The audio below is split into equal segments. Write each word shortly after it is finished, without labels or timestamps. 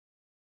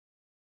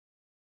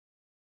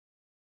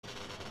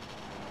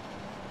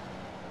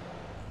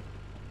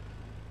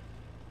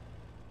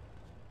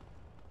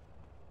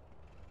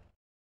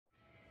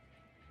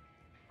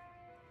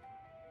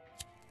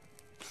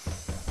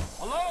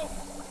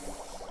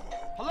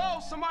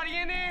Somebody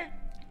in there?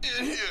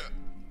 In here.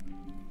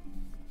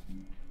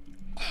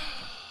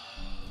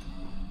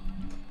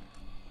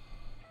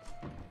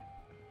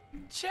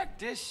 Check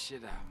this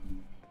shit out.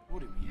 What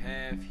do we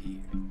have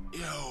here?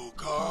 Yo,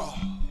 Carl.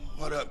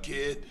 What up,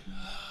 kid?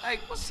 Hey,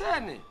 what's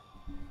happening?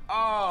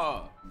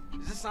 Oh,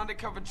 is this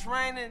undercover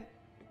training?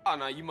 Oh,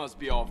 no, you must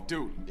be off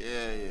duty.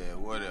 Yeah,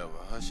 whatever.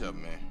 Hush up,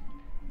 man.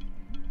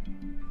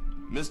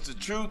 Mr.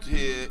 Truth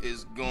here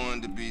is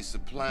going to be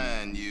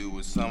supplying you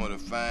with some of the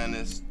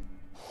finest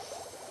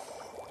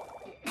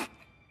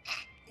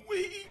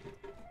weed,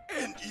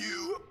 and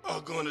you are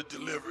going to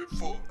deliver it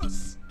for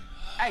us.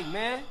 Hey,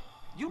 man,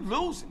 you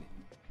losing it.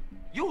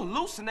 You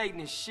hallucinating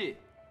this shit.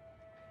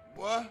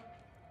 What?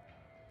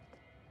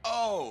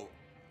 Oh.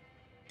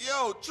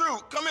 Yo,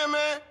 Truth, come here,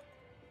 man.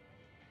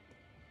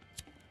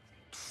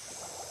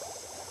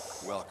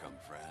 Welcome,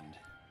 friend.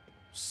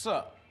 What's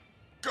up?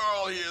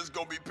 Carl here is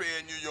gonna be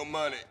paying you your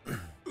money.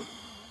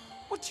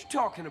 What you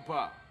talking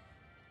about?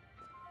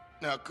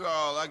 Now,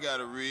 Carl, I got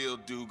a real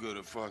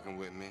do-gooder fucking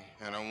with me,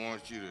 and I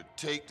want you to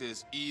take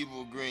this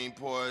evil green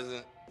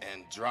poison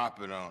and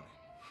drop it on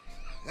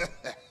him.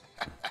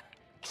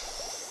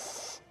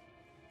 It's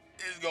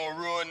gonna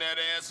ruin that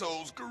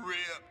asshole's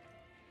career.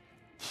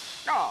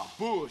 Ah,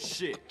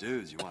 bullshit.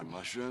 Dudes, you want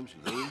mushrooms?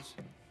 Lose?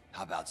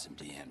 How about some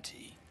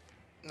DMT?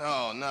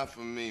 No, not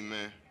for me,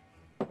 man.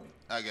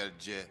 I got a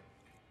jet.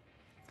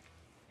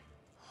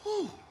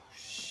 Whew,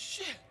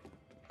 shit.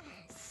 I'm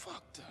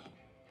fucked up.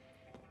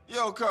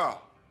 Yo,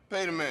 Carl,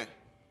 pay the man.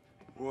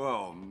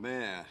 Whoa,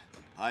 man.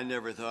 I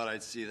never thought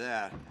I'd see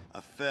that.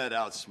 A Fed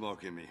out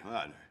smoking me.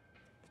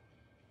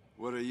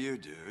 What are you,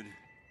 dude?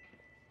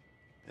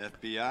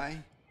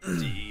 FBI?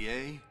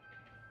 DEA?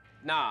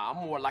 Nah, I'm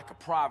more like a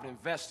private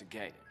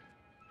investigator.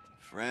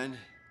 Friend,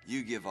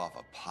 you give off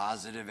a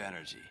positive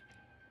energy.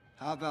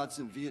 How about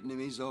some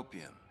Vietnamese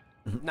opium?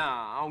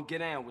 Nah, I don't get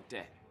down with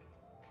that.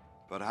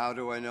 But how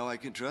do I know I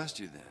can trust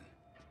you then?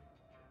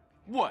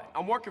 What,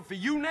 I'm working for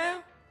you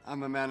now?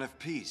 I'm a man of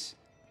peace.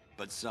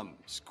 But some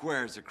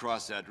squares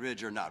across that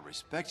ridge are not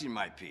respecting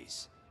my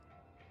peace.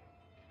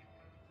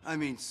 I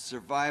mean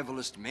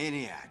survivalist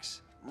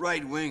maniacs,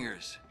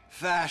 right-wingers,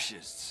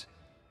 fascists.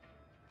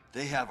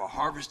 They have a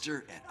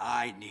harvester and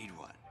I need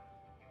one.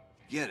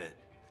 Get it,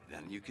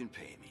 then you can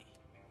pay me.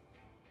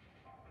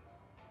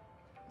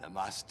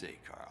 Namaste,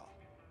 Carl.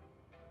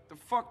 The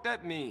fuck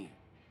that mean?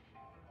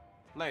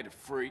 Later,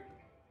 freak.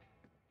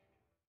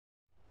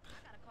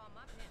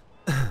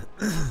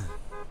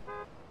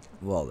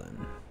 Well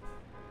then.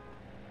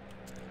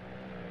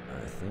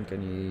 I think I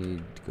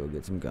need to go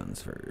get some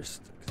guns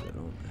first, because I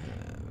don't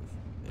have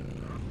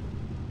any.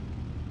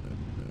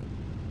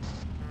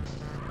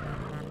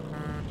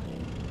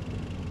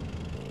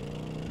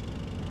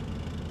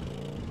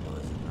 Well,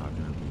 is it not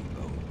gonna be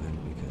open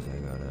because I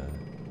got a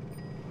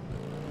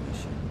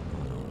mission?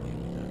 Oh no,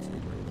 maybe that's it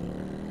right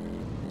there.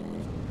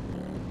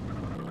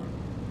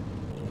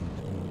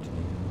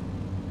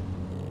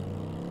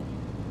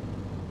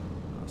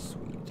 Oh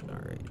sweet.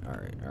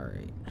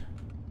 Alright.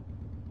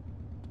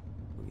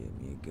 Give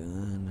me a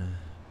gun.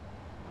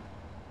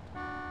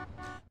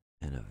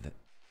 And a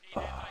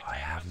oh, I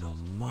have no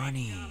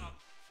money.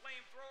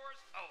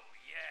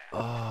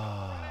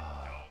 Oh.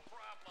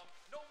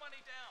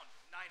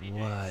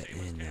 What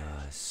in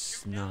the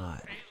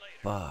snot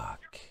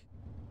fuck?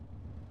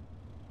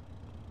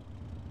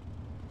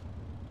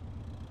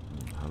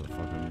 How the fuck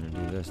am I gonna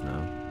do this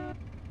now?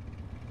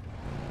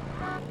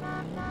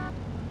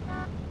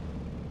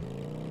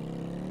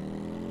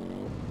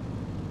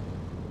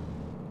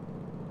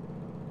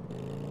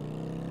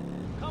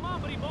 Come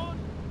on, buddy boy.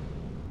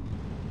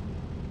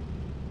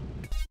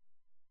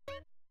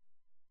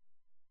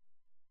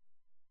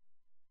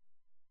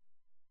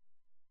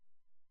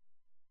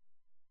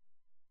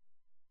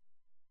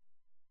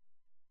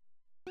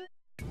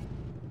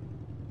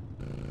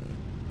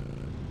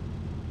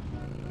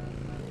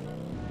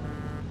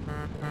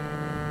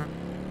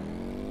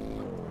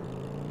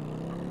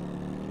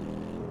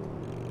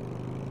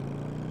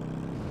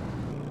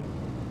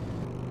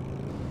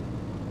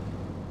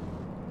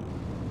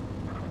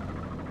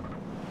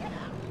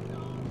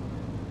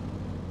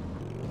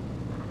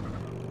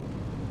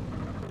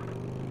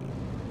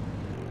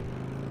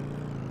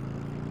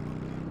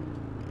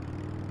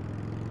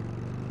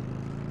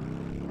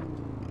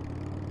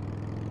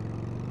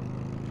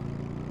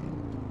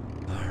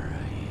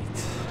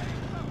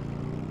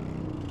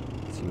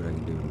 See what I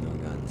can do with no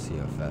gun, see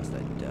how fast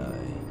I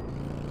die.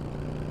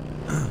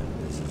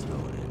 This is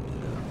going into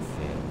the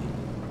failing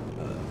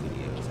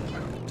videos I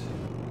got.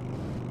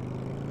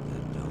 I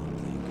don't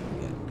think I'm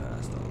getting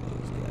past all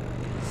those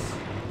guys.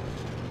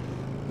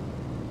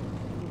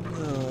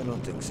 No, I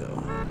don't think so.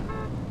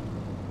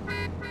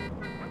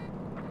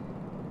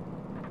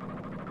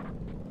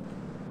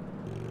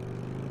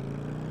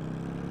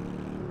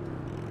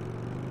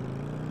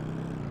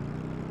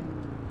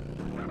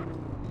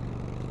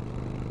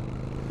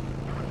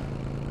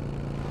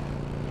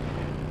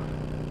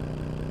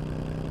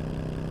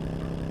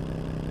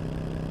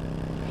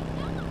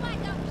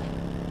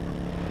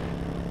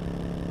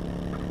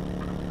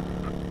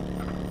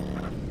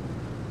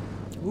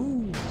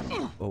 Ooh.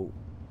 Oh,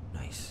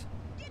 nice.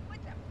 Get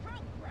with the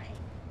program.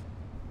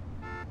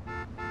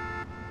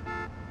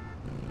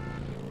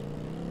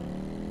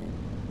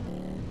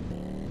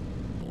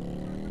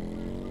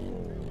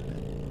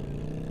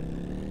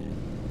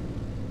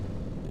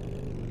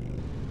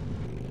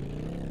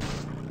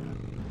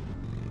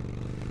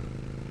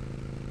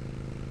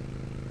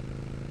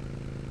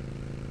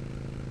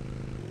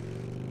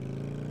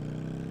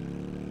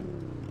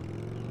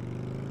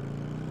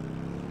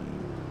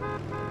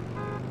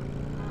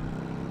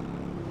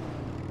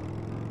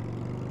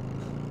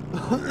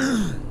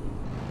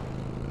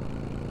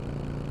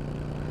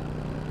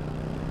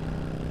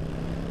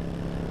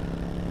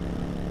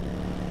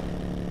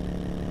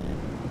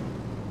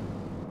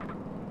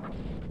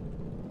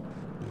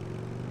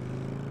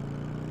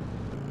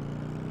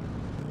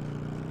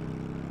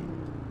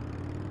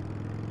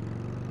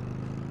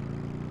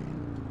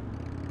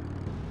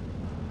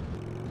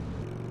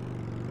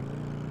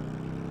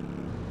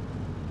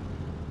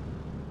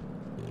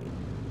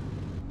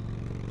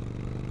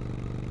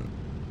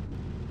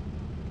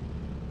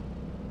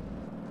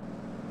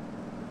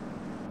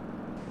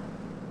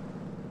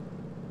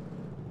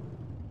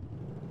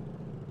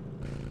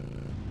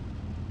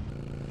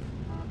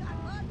 Got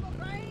blood for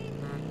brains?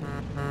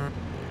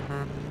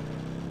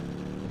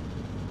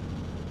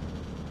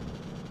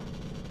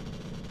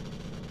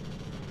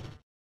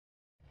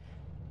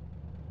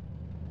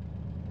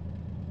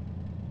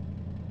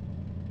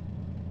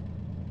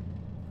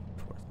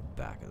 Towards the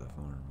back of the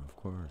farm, of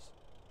course.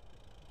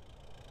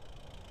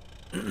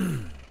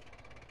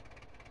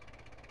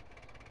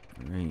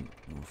 Alright,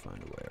 we'll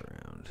find a way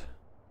around.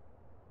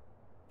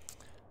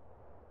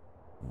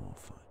 We'll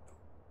find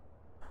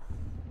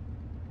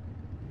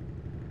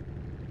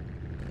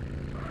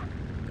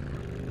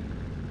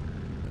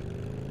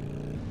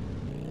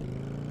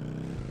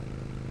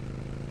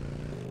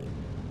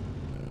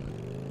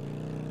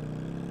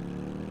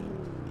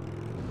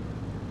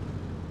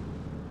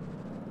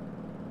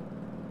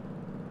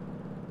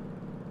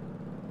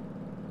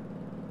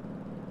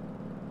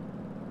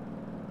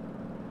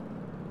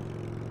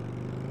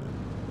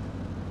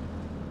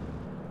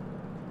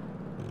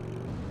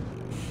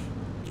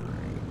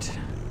Alright.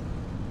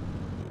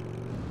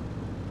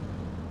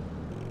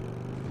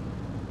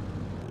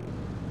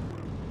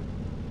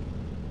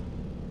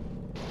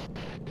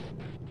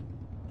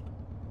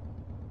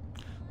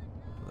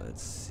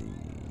 Let's see.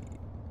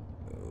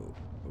 Oh,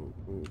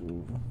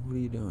 what are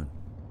you doing?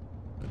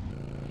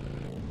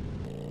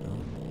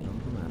 Don't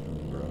come after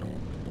me, bro.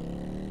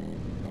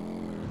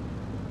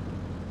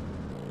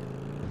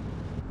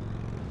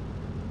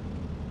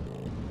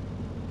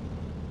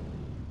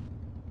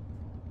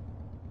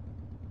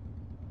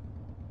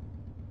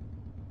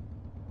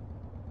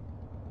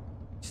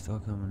 He's still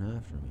coming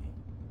after me.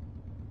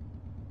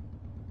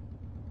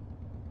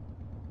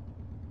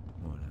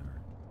 Whatever.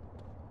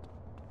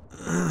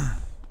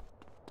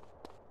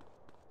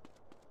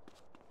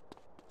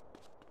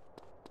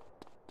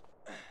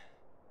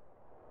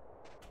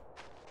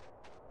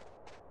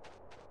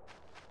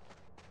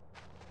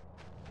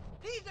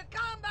 He's a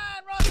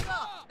combine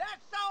rustler! That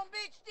son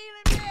bitch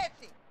stealing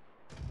Betsy!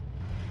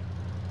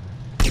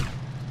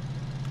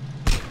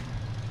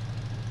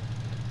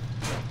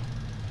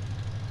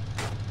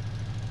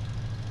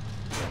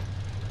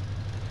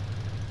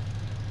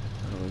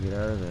 How do we get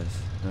out of this?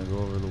 Can I go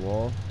over the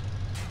wall?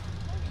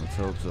 Let's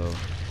hope so.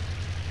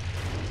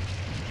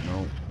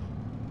 Nope.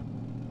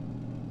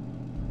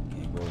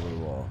 Can't go over the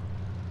wall.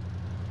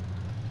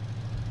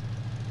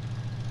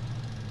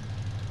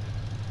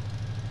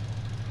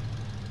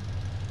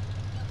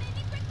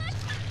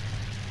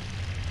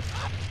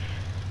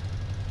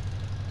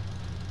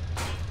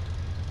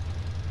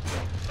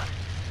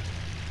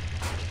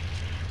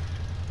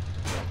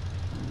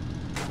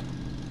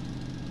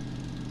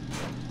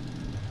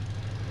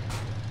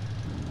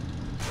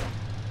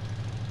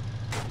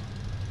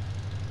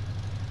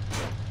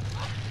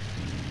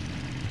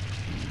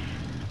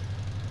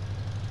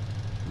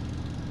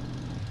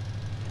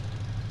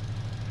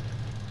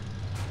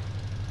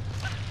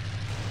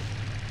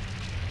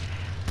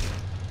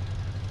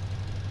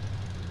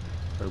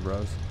 Hey,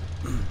 bros.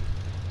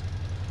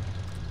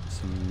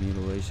 Some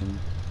mutilation.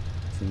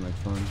 Seemed like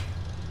fun.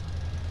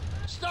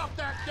 Stop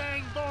that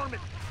dang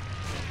varmint!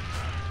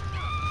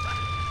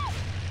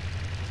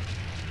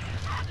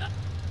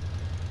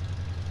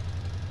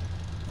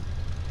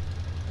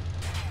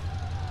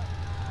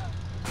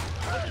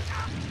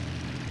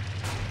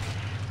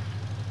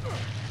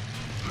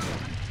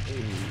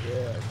 Hey,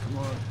 yeah, come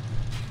on.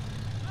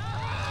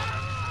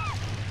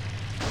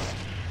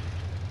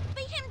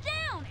 Beat him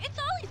down! It's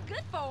all he's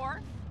good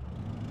for!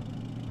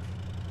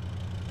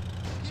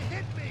 You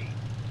hit me!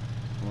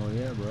 Oh,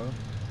 yeah, bro.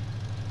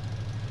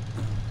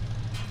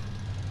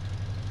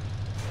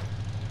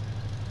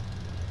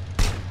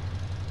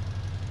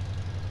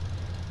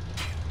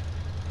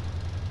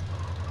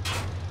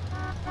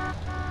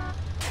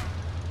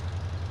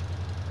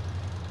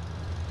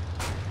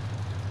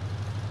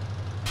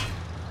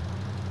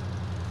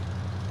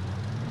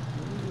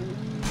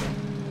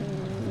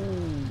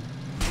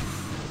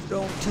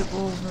 Don't tip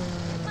over.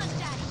 Look,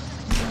 Daddy.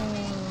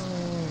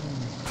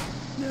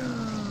 No.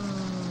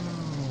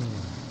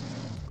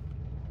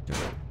 Dude,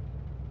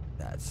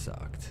 that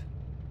sucked.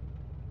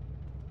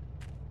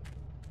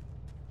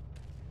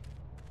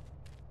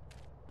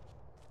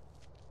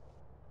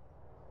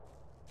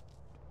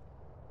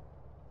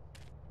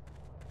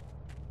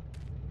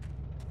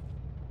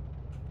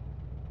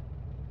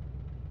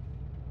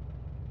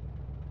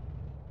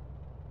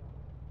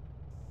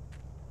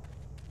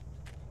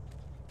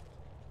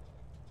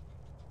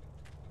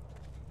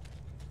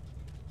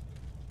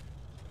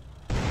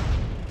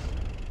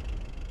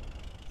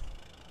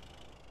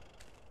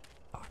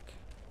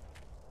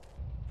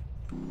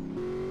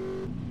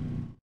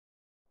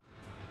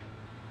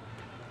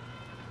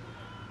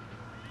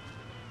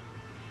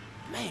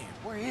 Man,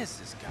 where is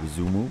this guy?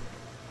 Zumu?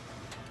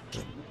 I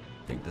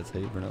think that's how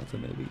you pronounce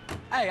it, maybe.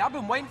 Hey, I've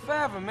been waiting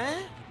forever,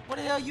 man. Where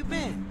the hell you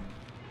been?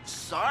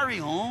 Sorry,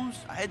 Holmes.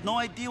 I had no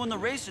idea when the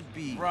race would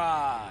be.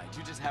 Right,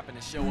 you just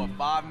happened to show up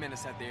 5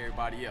 minutes after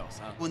everybody else,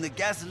 huh? When the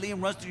gasoline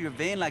runs through your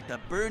vein like the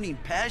burning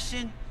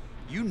passion,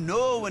 you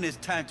know when it's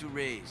time to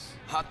race.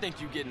 I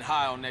think you getting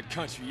high on that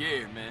country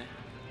air, man.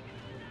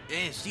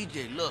 Hey,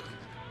 CJ, look.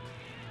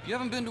 You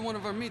haven't been to one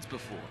of our meets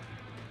before.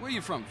 Where are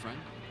you from, friend?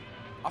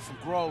 I'm from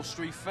Grove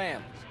Street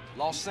Families,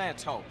 Los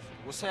Santos.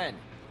 What's happening?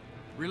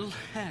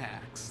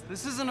 Relax.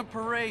 This isn't a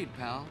parade,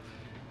 pal.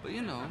 But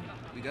you know,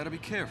 we gotta be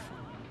careful.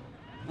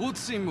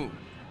 Wootsie Moo.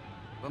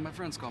 But my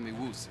friends call me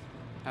Woosie.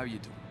 How you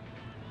doing?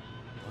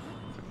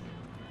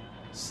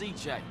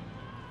 CJ.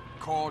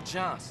 Carl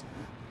Johnson.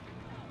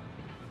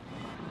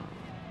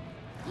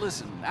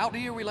 Listen, out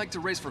here we like to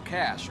race for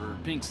cash or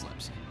pink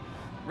slips.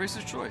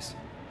 Racer's choice.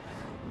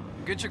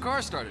 Get your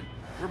car started.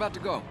 We're about to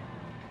go.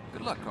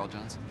 Good luck, Carl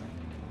Johnson.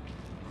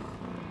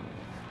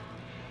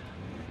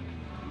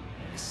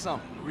 There's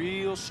something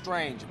real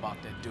strange about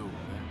that dude,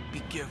 man. Be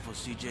careful,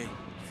 CJ.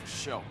 For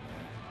sure.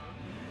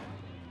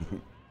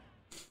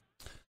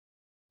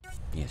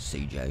 Yes,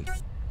 CJ.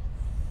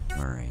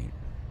 Alright.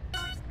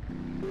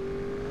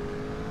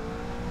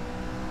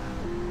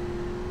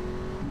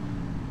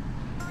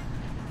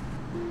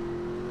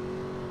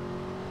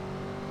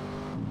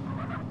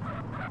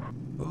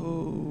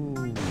 Oh.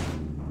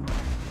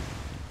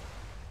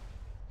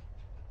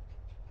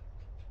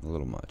 A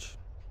little much.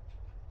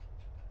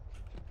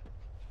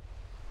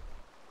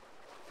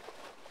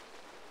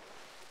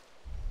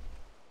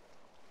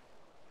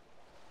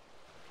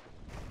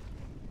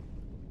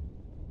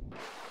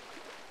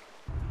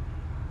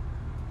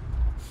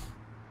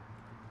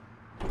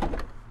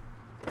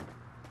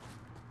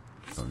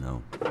 Oh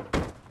no.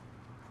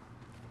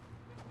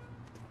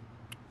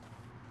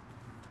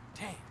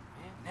 Damn,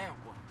 man, now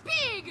what?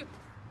 Pig!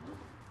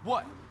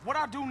 What? What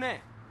I do now?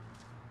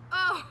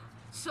 Oh,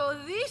 so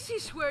this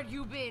is where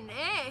you've been,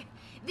 eh?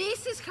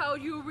 This is how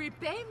you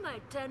repay my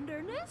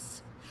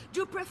tenderness?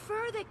 You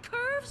prefer the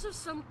curves of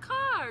some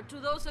car to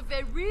those of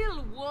a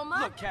real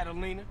woman? Look,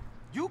 Catalina,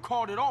 you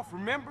called it off,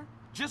 remember?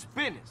 Just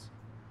business.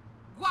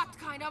 What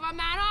kind of a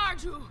man are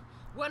you?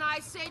 When I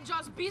say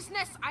just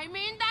business, I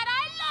mean that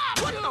I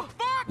love you! What the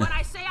fuck? When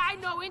I say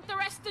I'm no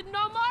interested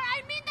no more,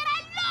 I mean that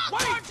I love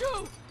Wait!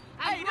 you!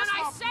 And Hey, when this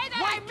I my... say that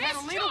I Wait, miss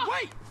Catalina, you...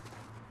 wait!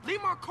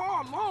 Leave my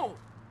car alone.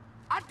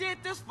 I did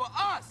this for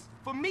us,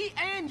 for me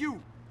and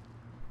you.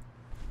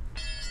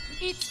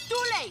 It's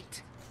too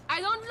late.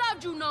 I don't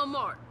love you no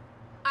more.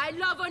 I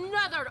love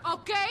another,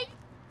 okay?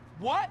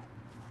 What?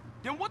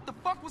 Then what the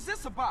fuck was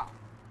this about?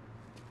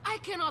 I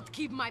cannot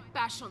keep my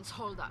passions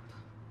hold up.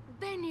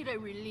 They need a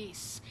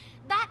release.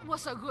 That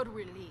was a good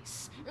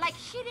release. Like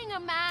hitting a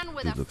man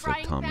with Dude a looks like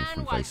frying Tommy pan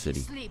from while Vice he City.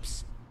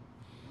 sleeps.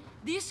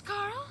 This,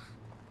 Carl?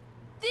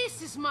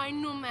 This is my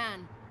new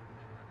man.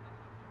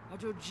 Are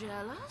you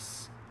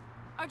jealous?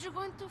 Are you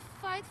going to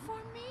fight for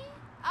me?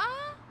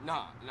 Huh?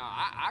 Nah,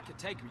 I could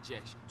take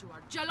rejection. You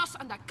are jealous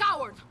and a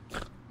coward.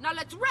 Now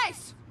let's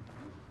race!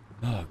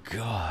 Oh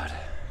god.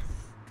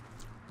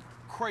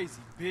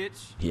 Crazy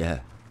bitch. Yeah.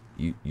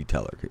 You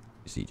tell her,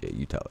 CJ,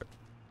 you tell her.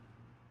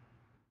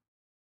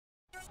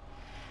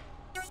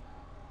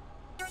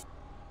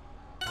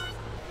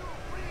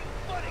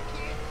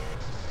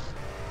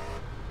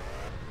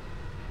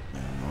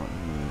 I'm not in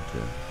the mood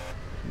to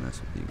mess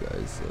with you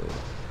guys, so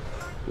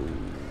ooh.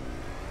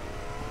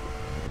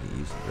 I'm getting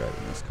used to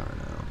driving this car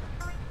now.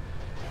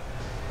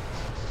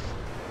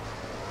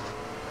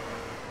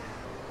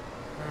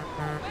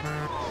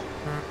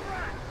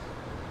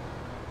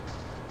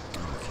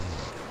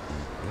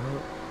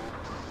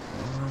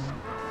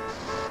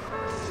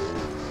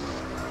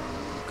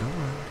 Go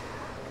on.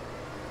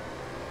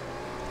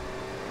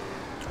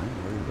 I ain't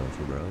worried about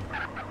you, bro.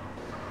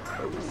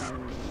 Oh,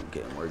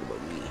 getting worried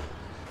about me.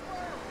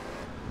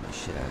 My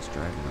shit ass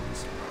driving on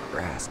this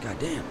grass.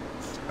 Goddamn.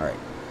 Alright.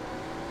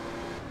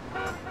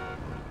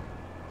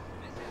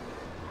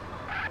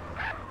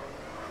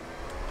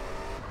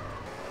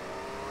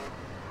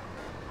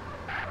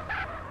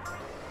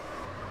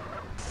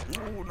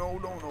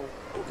 No.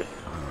 Okay.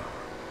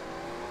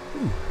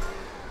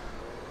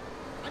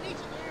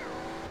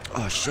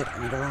 Oh shit, I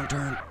made a wrong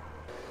turn.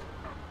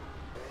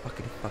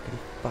 Fuckity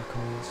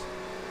fuckholes.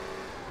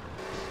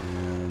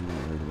 And not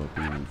worried about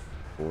being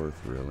fourth,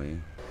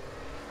 really.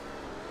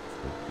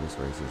 So this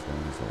race is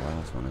long as the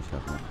last one. I should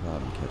have no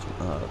problem catching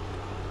up.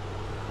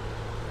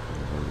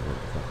 I'm worried about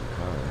the fucking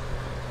car.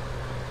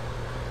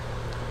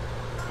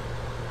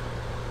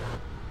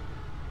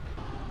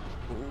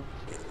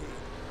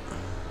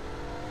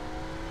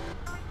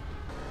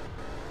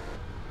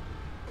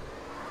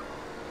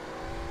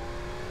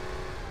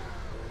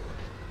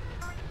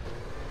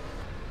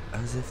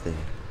 As if they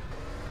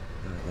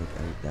got like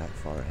out that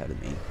far ahead of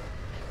me.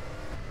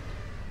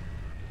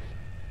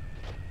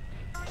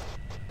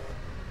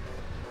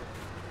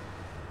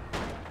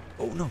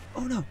 Oh no,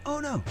 oh no, oh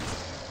no!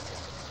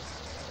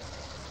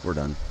 We're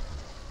done.